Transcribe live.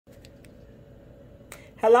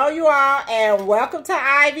Hello you all, and welcome to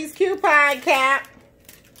Ivy's Coupon Cap.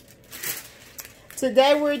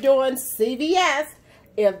 Today we're doing CVS.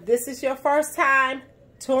 If this is your first time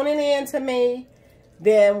tuning in to me,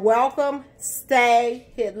 then welcome, stay,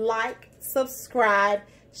 hit like, subscribe,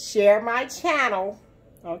 share my channel,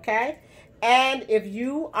 okay? And if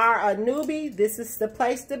you are a newbie, this is the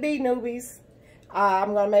place to be, newbies.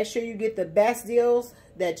 I'm going to make sure you get the best deals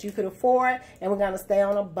that you could afford, and we're going to stay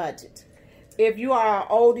on a budget. If you are an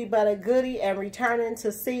oldie but a goodie and returning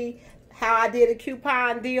to see how I did a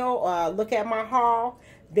coupon deal or look at my haul,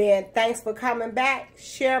 then thanks for coming back.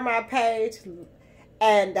 Share my page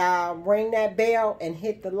and ring that bell and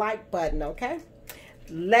hit the like button, okay?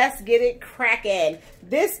 Let's get it cracking.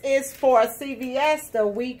 This is for CVS the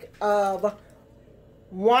week of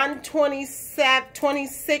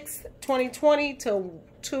 1/26/2020 to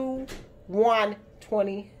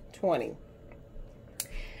 2/1/2020.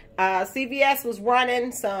 CVS was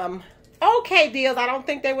running some okay deals. I don't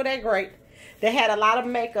think they were that great. They had a lot of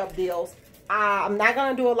makeup deals. I'm not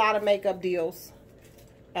going to do a lot of makeup deals.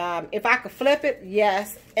 If I could flip it,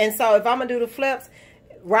 yes. And so if I'm going to do the flips,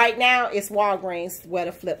 right now it's Walgreens where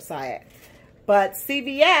the flips are at. But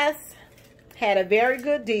CVS had a very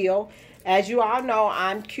good deal. As you all know,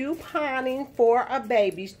 I'm couponing for a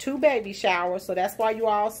baby, 2 baby showers. So that's why you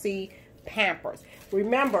all see Pampers.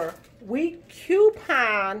 Remember, we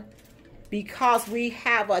coupon because we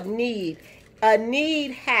have a need. A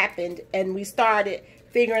need happened and we started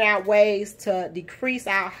figuring out ways to decrease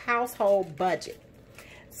our household budget.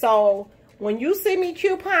 So when you see me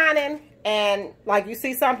couponing and like you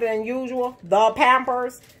see something unusual, the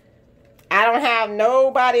Pampers, I don't have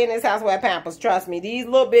nobody in this house wear Pampers. Trust me, these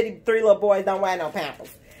little bitty 3 little boys don't wear no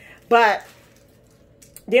Pampers. But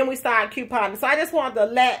then we started couponing. So I just wanted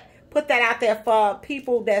to put that out there for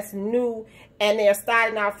people that's new and they're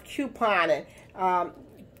starting off couponing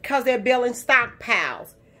because they're building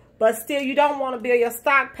stockpiles. But still, you don't want to build your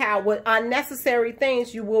stockpile with unnecessary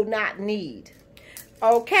things you will not need.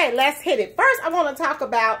 Okay, let's hit it. First, I want to talk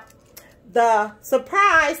about the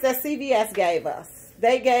surprise that CVS gave us.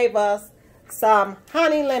 They gave us some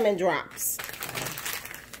honey lemon drops.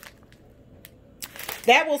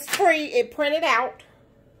 That was free. It printed out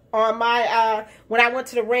on my when I went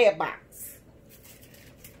to the red box.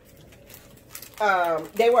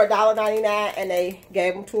 They were $1.99 and they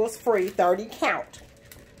gave them to us free, 30 count.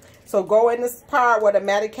 So go in this part where the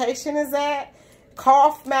medication is at,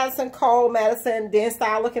 cough medicine, cold medicine, then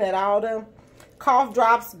start looking at all them cough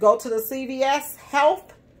drops. Go to the CVS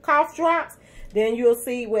Health cough drops. Then you'll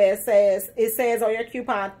see where it says on your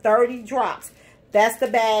coupon 30 drops. That's the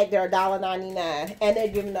bag. They're $1.99 and they're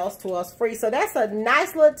giving those to us free. So that's a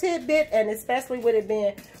nice little tidbit, and especially with it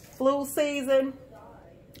being flu season,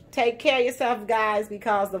 take care of yourself, guys,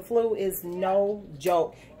 because the flu is no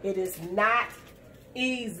joke. It is not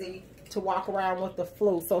easy to walk around with the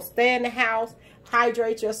flu. So stay in the house,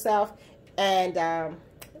 hydrate yourself, and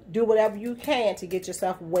do whatever you can to get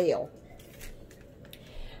yourself well.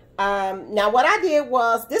 Now what I did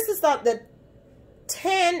was, this is the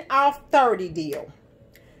 10 off 30 deal.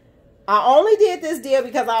 I only did this deal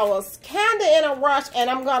because I was kind of in a rush, and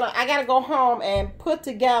I gotta go home and put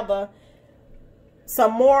together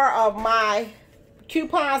some more of my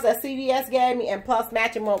coupons that CVS gave me, and plus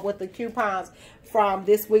match them up with the coupons from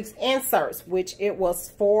this week's inserts, which it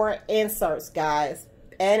was 4 inserts, guys,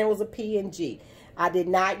 and it was a P&G. I did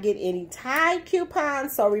not get any Tide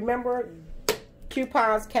coupons, so remember,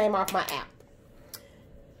 coupons came off my app.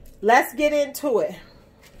 Let's get into it.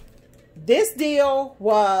 This deal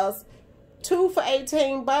was 2 for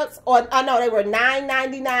 18 bucks. Or no, they were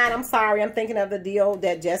 $9.99. I'm sorry, I'm thinking of the deal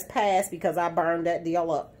that just passed because I burned that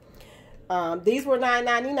deal up. These were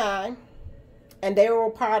 $9.99 and they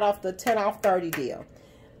were part of the 10 off 30 deal.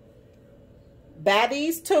 Buy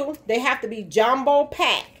these 2. They have to be jumbo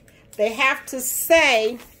pack. They have to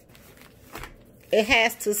say, it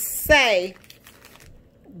has to say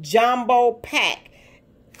jumbo pack.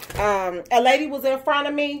 A lady was in front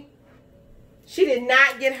of me. She did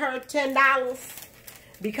not get her $10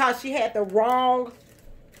 because she had the wrong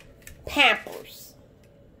Pampers.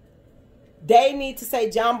 They need to say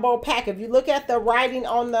jumbo pack. If you look at the writing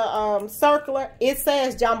on the circular, it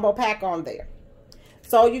says jumbo pack on there.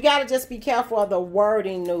 So you got to just be careful of the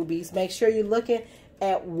wording, newbies. Make sure you're looking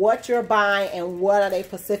at what you're buying and what are they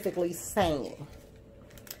specifically saying.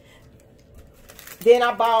 Then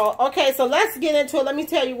I bought, okay, so let's get into it. Let me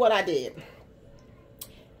tell you what I did.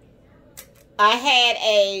 I had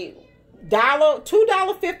a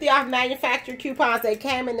 $2.50 off manufacturer coupons that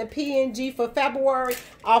came in the P&G for February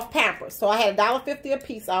off Pampers. So I had $1.50 a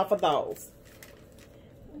piece off of those.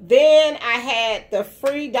 Then I had the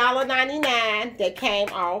free $1.99 that came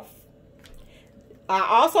off. I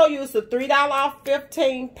also used the $3 off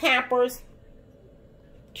 15 Pampers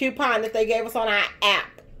coupon that they gave us on our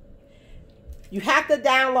app. You have to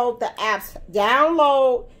download the apps.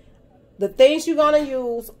 Download the things you're going to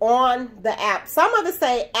use on the app. Some of it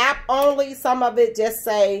say app only. Some of it just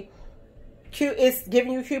say it's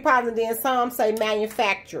giving you coupons, and then some say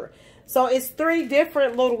manufacturer. So it's 3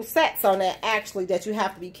 different little sets on that actually that you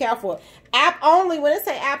have to be careful. App only, when it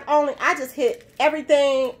say app only, I just hit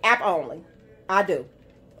everything app only. I do.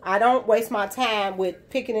 I don't waste my time with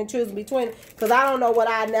picking and choosing between, because I don't know what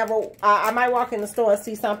I might walk in the store and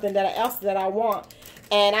see something else that I want,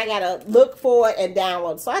 and I gotta look for it and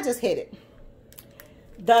download. So I just hit it.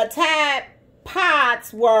 The Tide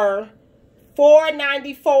Pods were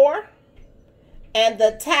 $4.94, and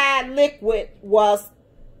the Tide Liquid was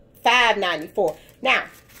 $5.94. Now,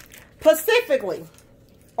 specifically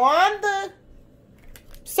on the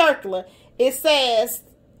circular, it says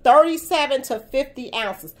 37 to 50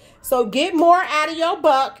 ounces. So get more out of your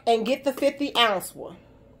buck and get the 50 ounce one.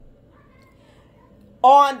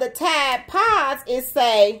 On the Tide Pods, it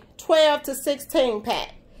say 12 to 16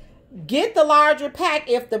 pack. Get the larger pack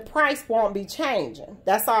if the price won't be changing.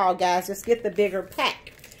 That's all, guys. Just get the bigger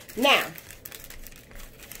pack. Now,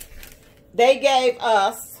 they gave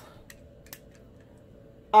us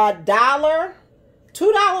 $2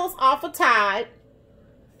 off a Tide.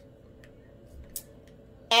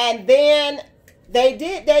 And then they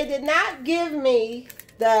did not give me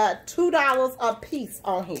the $2 a piece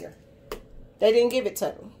on here. They didn't give it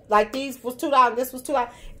to me. Like these was $2, this was $2.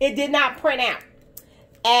 It did not print out.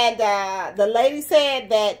 And the lady said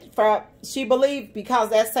that she believed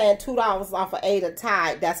because that's saying $2 off of 8 a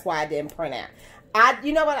Tide, that's why it didn't print out.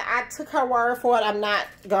 You know what? I took her word for it. I'm not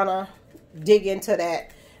gonna dig into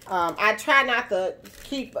that. I try not to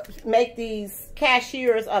make these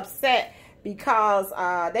cashiers upset, because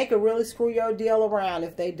they could really screw your deal around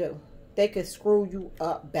if they do. They could screw you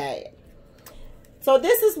up bad. So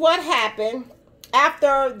this is what happened.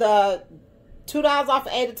 After the $2 off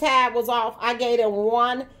of 8 a Tide was off, I gave them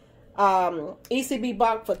one ECB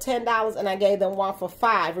buck for $10, and I gave them one for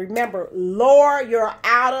 $5. Remember, lower your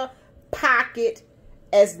out-of-pocket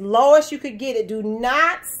as low as you could get it. Do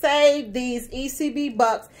not save these ECB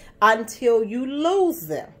bucks until you lose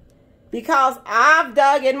them. Because I've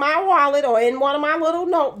dug in my wallet or in one of my little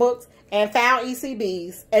notebooks and found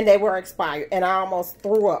ECBs, and they were expired, and I almost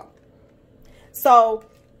threw up. So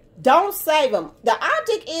don't save them. The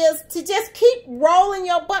object is to just keep rolling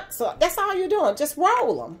your bucks up. That's all you're doing. Just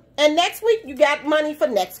roll them. And next week, you got money for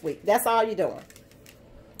next week. That's all you're doing.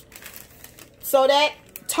 So that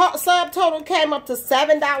subtotal came up to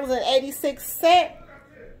 $7.86.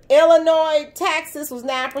 Illinois taxes was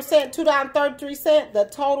 9%, $2.33. The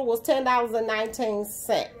total was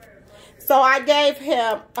 $10.19. So I gave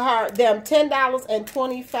them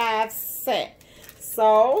 $10.25.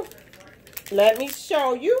 So let me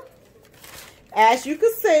show you. As you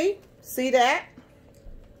can see that?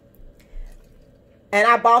 And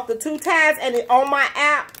I bought the 2 Tides, and on my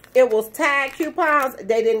app, it was Tide coupons.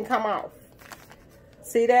 They didn't come off.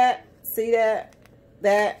 See that? See that?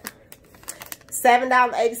 That.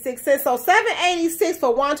 $7.86. So $7.86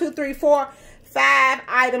 for 1, 2, 3, 4, 5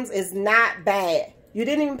 items is not bad. You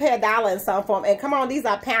didn't even pay $1 in some form. And come on, these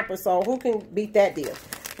are Pampers, so who can beat that deal?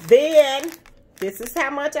 Then this is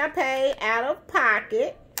how much I paid out of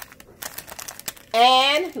pocket.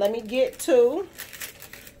 And let me get to,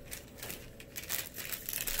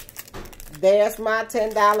 there's my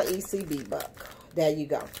 $10 ECB buck. There you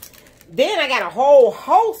go. Then I got a whole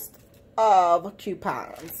host of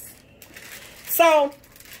coupons. So,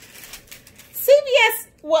 CVS,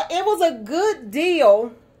 well, it was a good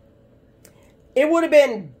deal. It would have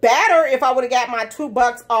been better if I would have got my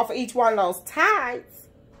 $2 off of each one of those Tides.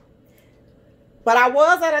 But I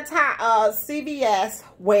was at a CVS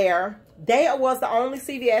where they was the only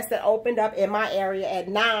CVS that opened up in my area at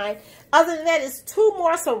 9. Other than that, it's 2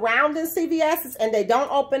 more surrounding CVSs, and they don't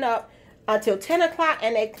open up until 10 o'clock,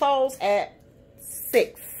 and they close at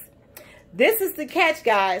 6. This is the catch,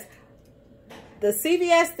 guys. The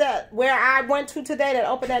CVS where I went to today that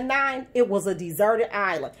opened at 9, it was a deserted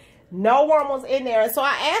island. No one was in there. And so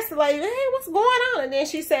I asked the lady, hey, what's going on? And then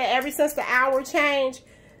she said, ever since the hour change,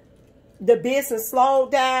 the business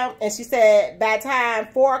slowed down. And she said, by the time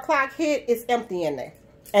 4 o'clock hit, it's empty in there.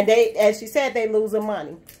 And as she said, they losing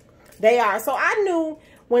money. They are. So I knew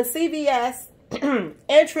when CVS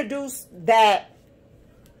introduced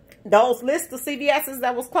those lists of CVS's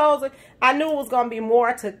that was closing, I knew it was going to be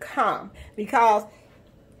more to come. Because,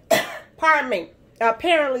 pardon me,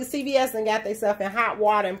 apparently CVS and got themselves in hot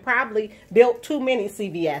water and probably built too many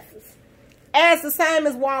CVS's. As the same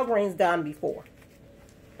as Walgreens done before.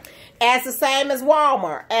 As the same as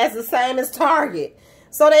Walmart. As the same as Target.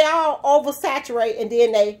 So they all oversaturate and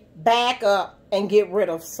then they back up and get rid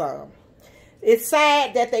of some. It's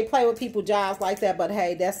sad that they play with people's jobs like that, but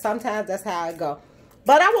hey, sometimes that's how it goes.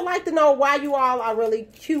 But I would like to know why you all are really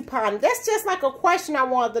couponing. That's just like a question I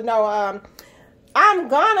wanted to know. I'm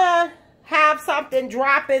gonna have something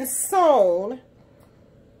dropping soon,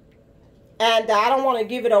 and I don't want to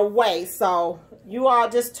give it away. So you all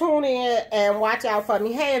just tune in and watch out for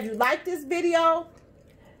me. Hey, if you like this video,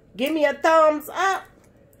 give me a thumbs up.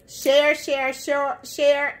 Share,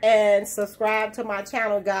 and subscribe to my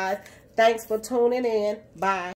channel, guys. Thanks for tuning in. Bye.